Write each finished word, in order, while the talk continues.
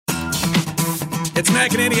It's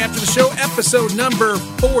Mac and Andy after the show, episode number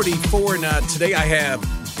 44. Now, today I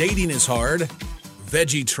have Dating is Hard,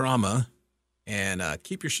 Veggie Trauma, and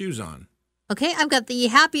Keep Your Shoes On. Okay, I've got the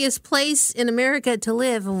happiest place in America to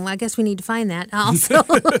live, and I guess we need to find that also. A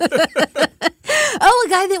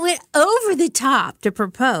guy that went over the top to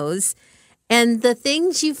propose, and the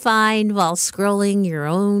things you find while scrolling your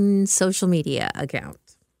own social media account.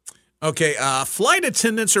 Okay, flight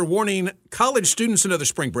attendants are warning college students and other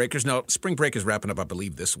spring breakers. Now, spring break is wrapping up, I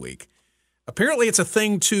believe, this week. Apparently, it's a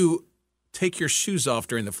thing to take your shoes off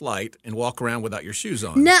during the flight and walk around without your shoes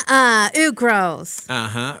on. Nuh-uh. Ew, gross.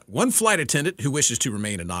 One flight attendant who wishes to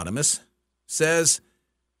remain anonymous says,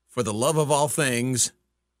 for the love of all things,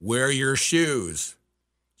 wear your shoes.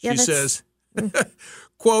 She says,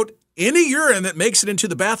 quote, any urine that makes it into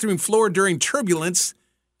the bathroom floor during turbulence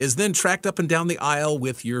is then tracked up and down the aisle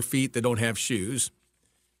with your feet that don't have shoes.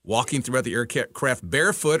 Walking throughout the aircraft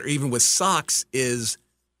barefoot or even with socks is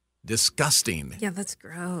disgusting. Yeah, that's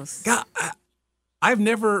gross. God, I've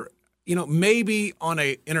never, maybe on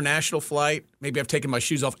a international flight, maybe I've taken my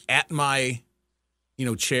shoes off at my,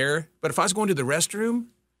 chair. But if I was going to the restroom,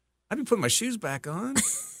 I'd be putting my shoes back on.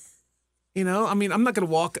 I'm not going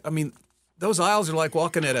to walk. Those aisles are like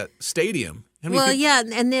walking at a stadium. Yeah,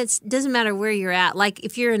 and it doesn't matter where you're at. Like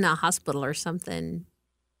if you're in a hospital or something,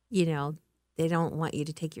 they don't want you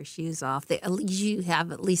to take your shoes off. You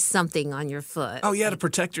have at least something on your foot. Oh, yeah, to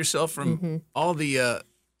protect yourself from all the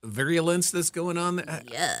virulence that's going on there.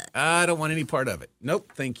 Yeah. I don't want any part of it.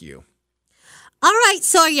 Nope, thank you. All right,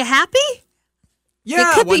 so are you happy?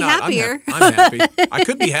 Yeah, it could why be not? happier. I'm happy. I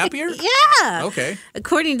could be happier? Yeah. Okay.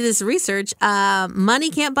 According to this research,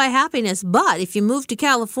 money can't buy happiness, but if you move to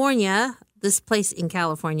California, this place in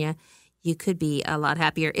California, you could be a lot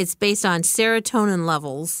happier. It's based on serotonin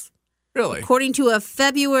levels. Really? According to a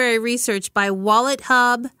February research by Wallet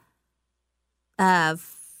Hub,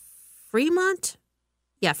 Fremont,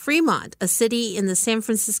 a city in the San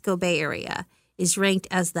Francisco Bay Area, is ranked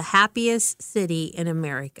as the happiest city in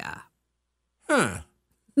America. Huh.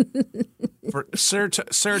 For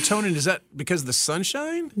serotonin, is that because of the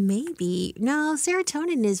sunshine? Maybe. No,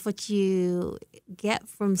 serotonin is what you get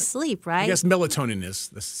from sleep, right? I guess melatonin is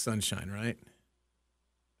the sunshine, right?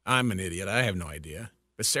 I'm an idiot. I have no idea.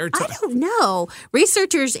 But serotonin. I don't know.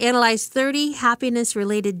 Researchers analyzed 30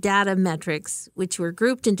 happiness-related data metrics, which were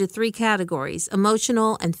grouped into 3 categories: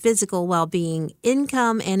 emotional and physical well-being,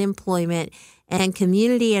 income and employment, and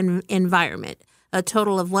community and environment. A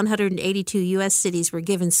total of 182 U.S. cities were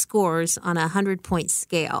given scores on a 100-point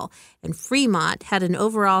scale, and Fremont had an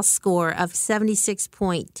overall score of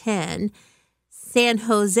 76.10. San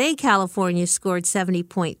Jose, California scored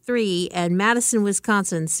 70.3, and Madison,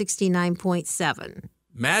 Wisconsin, 69.7.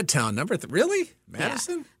 Madtown number really?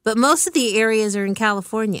 Madison? Yeah. But most of the areas are in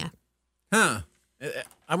California. Huh.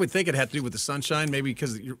 I would think it had to do with the sunshine, maybe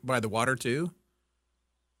because you're by the water, too.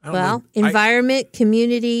 Environment,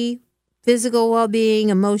 community, physical well-being,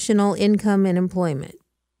 emotional, income, and employment.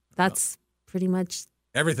 That's pretty much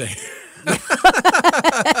everything.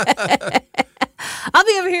 I'll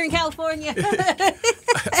be over here in California.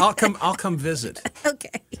 I'll come visit.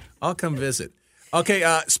 Okay. I'll come visit.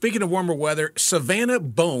 Okay, speaking of warmer weather, Savannah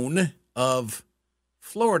Bone of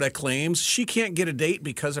Florida claims she can't get a date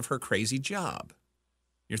because of her crazy job.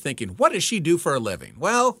 You're thinking, what does she do for a living?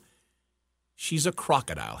 Well, she's a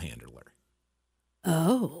crocodile handler.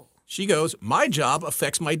 Oh. She goes, my job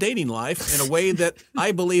affects my dating life in a way that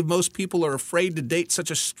I believe most people are afraid to date such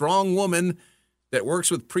a strong woman that works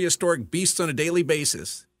with prehistoric beasts on a daily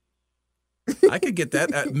basis. I could get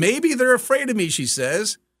that. Maybe they're afraid of me, she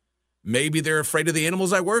says. Maybe they're afraid of the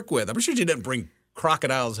animals I work with. I'm sure she didn't bring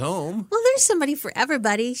crocodiles home. Well, there's somebody for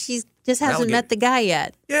everybody. She just hasn't met the guy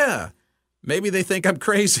yet. Yeah. Maybe they think I'm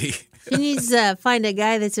crazy. She needs to find a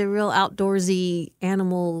guy that's a real outdoorsy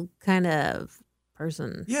animal kind of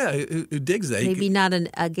person. Yeah, who digs that. Maybe not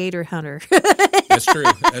a gator hunter. That's true.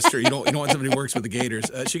 That's true. You don't want somebody who works with the gators.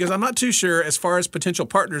 She goes, I'm not too sure as far as potential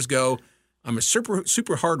partners go. I'm a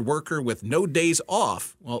super hard worker with no days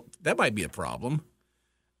off. Well, that might be a problem.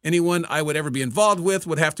 Anyone I would ever be involved with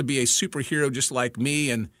would have to be a superhero just like me,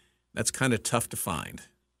 and that's kind of tough to find.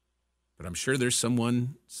 But I'm sure there's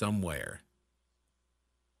someone somewhere.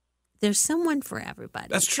 There's someone for everybody.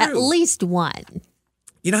 That's true. At least one.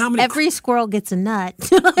 You know how many? Every squirrel gets a nut.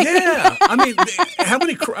 Yeah. How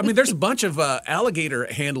many? There's a bunch of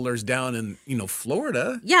alligator handlers down in,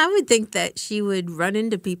 Florida. Yeah, I would think that she would run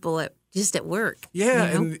into people just at work. Yeah,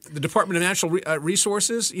 and the Department of Natural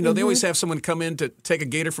Resources, they always have someone come in to take a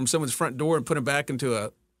gator from someone's front door and put him back into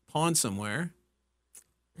a pond somewhere.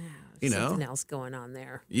 Something else going on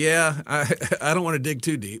there. Yeah, I don't want to dig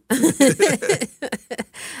too deep.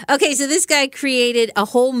 Okay, so this guy created a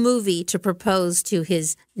whole movie to propose to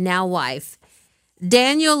his now wife.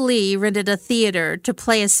 Daniel Lee rented a theater to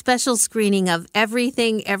play a special screening of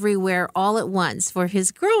Everything Everywhere All at Once for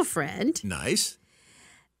his girlfriend. Nice.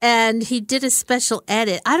 And he did a special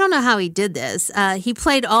edit. I don't know how he did this. He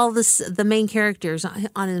played all the main characters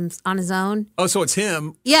on his own. Oh, so it's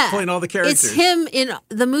him playing all the characters. It's him in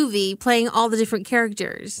the movie playing all the different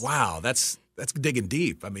characters. Wow, that's digging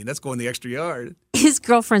deep. I mean, that's going the extra yard. His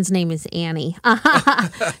girlfriend's name is Annie.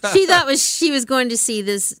 She thought she was going to see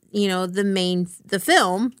this,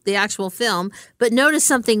 the actual film, but noticed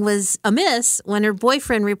something was amiss when her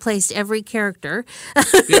boyfriend replaced every character.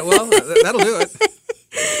 Yeah, well, that'll do it.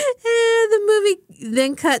 The movie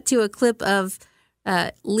then cut to a clip of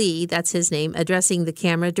Lee, that's his name, addressing the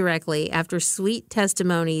camera directly. After sweet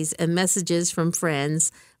testimonies and messages from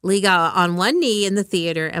friends, Lee got on one knee in the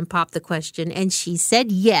theater and popped the question, and she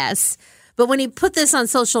said yes. But when he put this on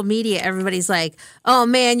social media, everybody's like, "Oh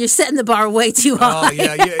man, you're setting the bar way too high." Oh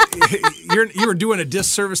yeah. You're doing a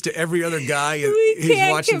disservice to every other guy who's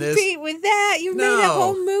watching this. We can't compete with that. You made a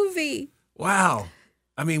whole movie. Wow.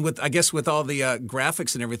 I mean, with all the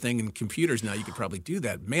graphics and everything and computers now, you could probably do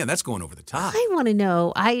that. Man, that's going over the top. I want to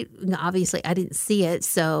know. Obviously I didn't see it,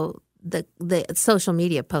 so the social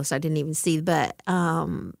media post I didn't even see. But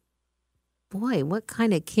boy, what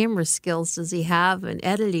kind of camera skills does he have and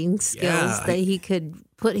editing skills that he could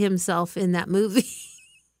put himself in that movie?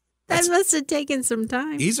 That must have taken some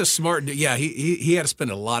time. He's a smart dude. Yeah, he had to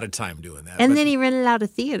spend a lot of time doing that. And then he rented out a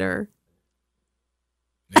theater.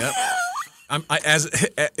 Yep.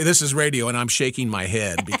 This is radio, and I'm shaking my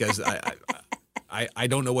head because I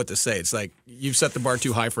don't know what to say. It's like you've set the bar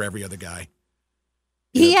too high for every other guy.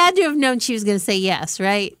 He had to have known she was going to say yes,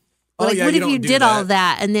 right? What if you did all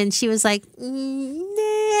that and then she was like, nah.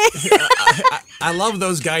 I love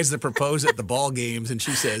those guys that propose at the ball games, and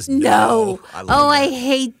she says no. I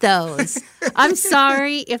hate those. I'm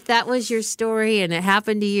sorry if that was your story and it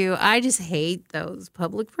happened to you. I just hate those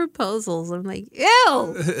public proposals. I'm like,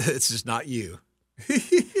 ew. It's just not you.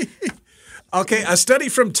 Okay, a study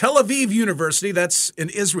from Tel Aviv University, that's in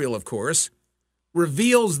Israel, of course,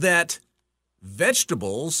 reveals that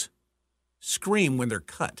vegetables scream when they're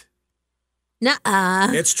cut. Nuh-uh.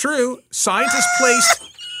 It's true. Scientists placed...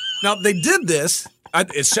 Now, they did this.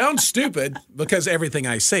 It sounds stupid because everything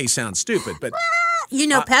I say sounds stupid, but...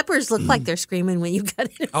 peppers look like they're screaming when you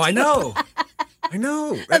cut it. Oh, I know. I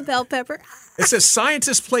know. A bell pepper. It says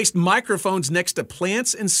scientists placed microphones next to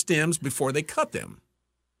plants and stems before they cut them.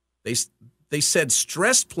 They said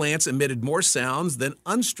stressed plants emitted more sounds than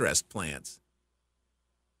unstressed plants.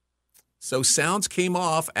 So sounds came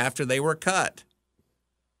off after they were cut.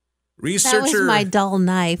 That was my dull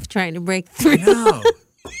knife trying to break through. I know.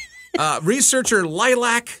 Researcher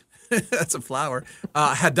Lilac, that's a flower,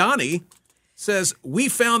 Hadani, says, we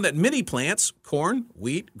found that many plants, corn,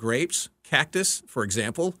 wheat, grapes, cactus, for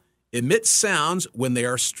example, emit sounds when they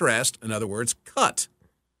are stressed, in other words, cut.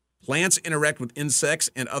 Plants interact with insects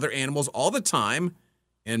and other animals all the time,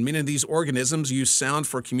 and many of these organisms use sound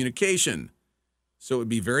for communication. So it would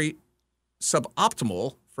be very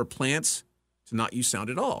suboptimal for plants to not use sound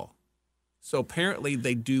at all. So apparently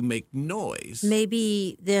they do make noise.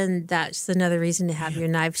 Maybe then that's another reason to have your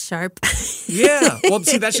knife sharp. Yeah. Well,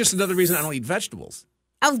 see, that's just another reason I don't eat vegetables.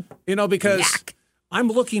 Oh, because yuck. I'm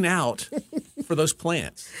looking out for those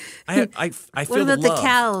plants. I feel what about the love. the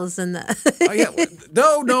cows and the... Oh, yeah.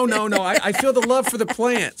 No. I feel the love for the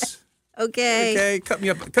plants. Okay. Okay, cut me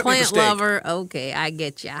up. Cut me up a Plant steak. lover. Okay, I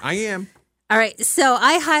get ya. I am. All right, so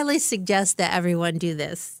I highly suggest that everyone do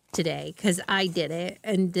this today because I did it,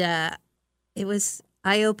 and it was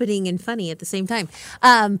eye-opening and funny at the same time.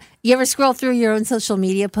 You ever scroll through your own social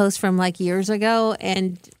media posts from like years ago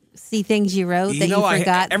and see things you wrote that you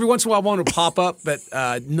forgot? Every once in a while I want to pop up, but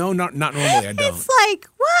no, not normally I don't. It's like,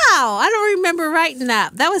 wow, I don't remember writing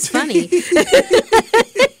that. That was funny.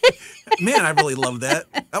 Man, I really love that.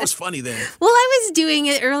 That was funny then. Well, I was doing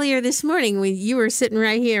it earlier this morning when you were sitting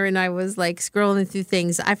right here and I was like scrolling through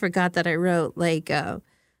things. I forgot that I wrote like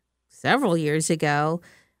several years ago.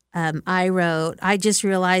 I wrote, I just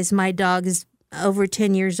realized my dog is over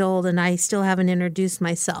 10 years old and I still haven't introduced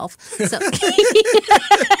myself. So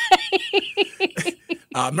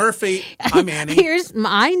Murphy, I'm Annie.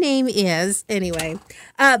 My name is, anyway.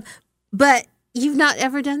 But you've not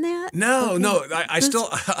ever done that? No.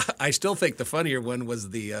 I still think the funnier one was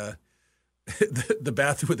the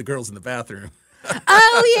bathroom with the girls in the bathroom.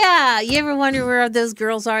 Oh, yeah. You ever wonder where those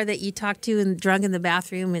girls are that you talked to and drunk in the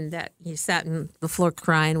bathroom and that you sat on the floor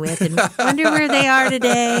crying with and wonder where they are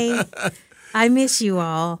today? I miss you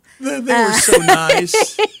all. They were so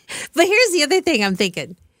nice. But here's the other thing I'm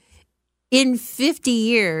thinking. In 50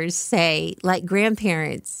 years, say, like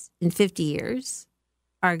grandparents in 50 years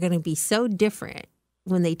are going to be so different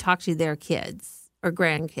when they talk to their kids or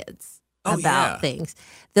grandkids about things.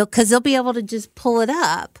 Because they'll be able to just pull it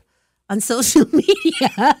up on social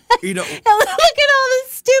media. You know, and look at all the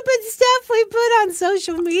stupid stuff we put on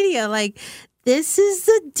social media. Like, this is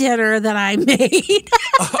the dinner that I made.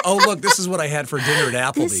 Oh, look, this is what I had for dinner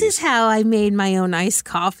at Applebee's. This is how I made my own iced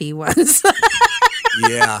coffee once.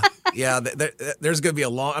 Yeah. There's going to be a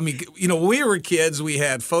long. I mean, you know, when we were kids, we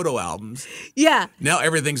had photo albums. Yeah. Now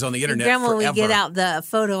everything's on the internet. Grandma forever. would get out the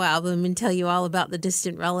photo album and tell you all about the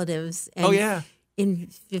distant relatives. And oh yeah. In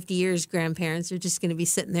 50 years, grandparents are just going to be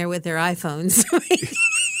sitting there with their iPhones.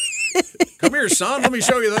 Come here, son. Let me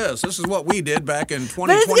show you this. This is what we did back in 2024.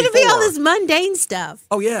 But it's going to be all this mundane stuff.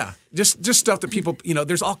 Oh yeah, just stuff that people. You know,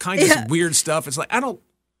 there's all kinds of weird stuff. It's like I don't.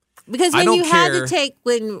 Because when you had to take,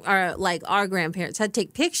 our grandparents had to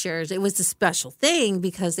take pictures, it was a special thing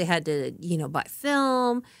because they had to, buy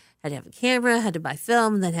film, had to have a camera, had to buy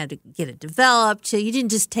film, then had to get it developed. So you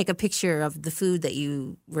didn't just take a picture of the food that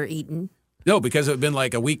you were eating. No, because it had been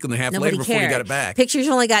like a week and a half later before you got it back. Pictures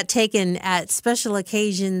only got taken at special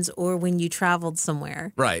occasions or when you traveled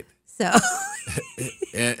somewhere. Right. So.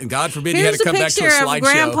 And God forbid you had to come back to a slideshow. Here's a picture of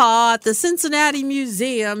Grandpa at the Cincinnati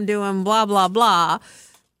Museum doing blah, blah, blah.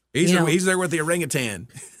 He's there with the orangutan.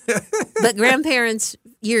 But grandparents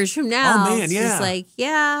years from now, oh, man, yeah. It's like,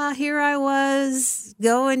 yeah, here I was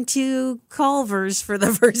going to Culver's for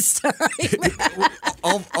the first time.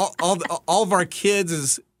 all of our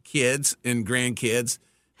kids and grandkids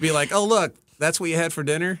be like, oh, look, that's what you had for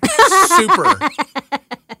dinner? Super.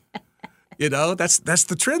 That's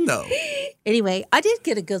the trend, though. Anyway, I did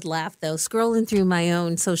get a good laugh, though, scrolling through my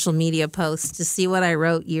own social media posts to see what I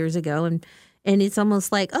wrote years ago. And it's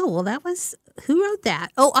almost like, oh, well, who wrote that?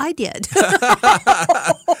 Oh, I did.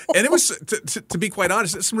 And it was, to be quite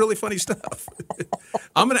honest, it's some really funny stuff.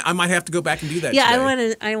 I might have to go back and do that. Yeah,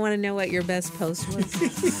 today. I want to know what your best post was.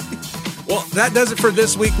 Well, that does it for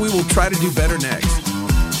this week. We will try to do better next.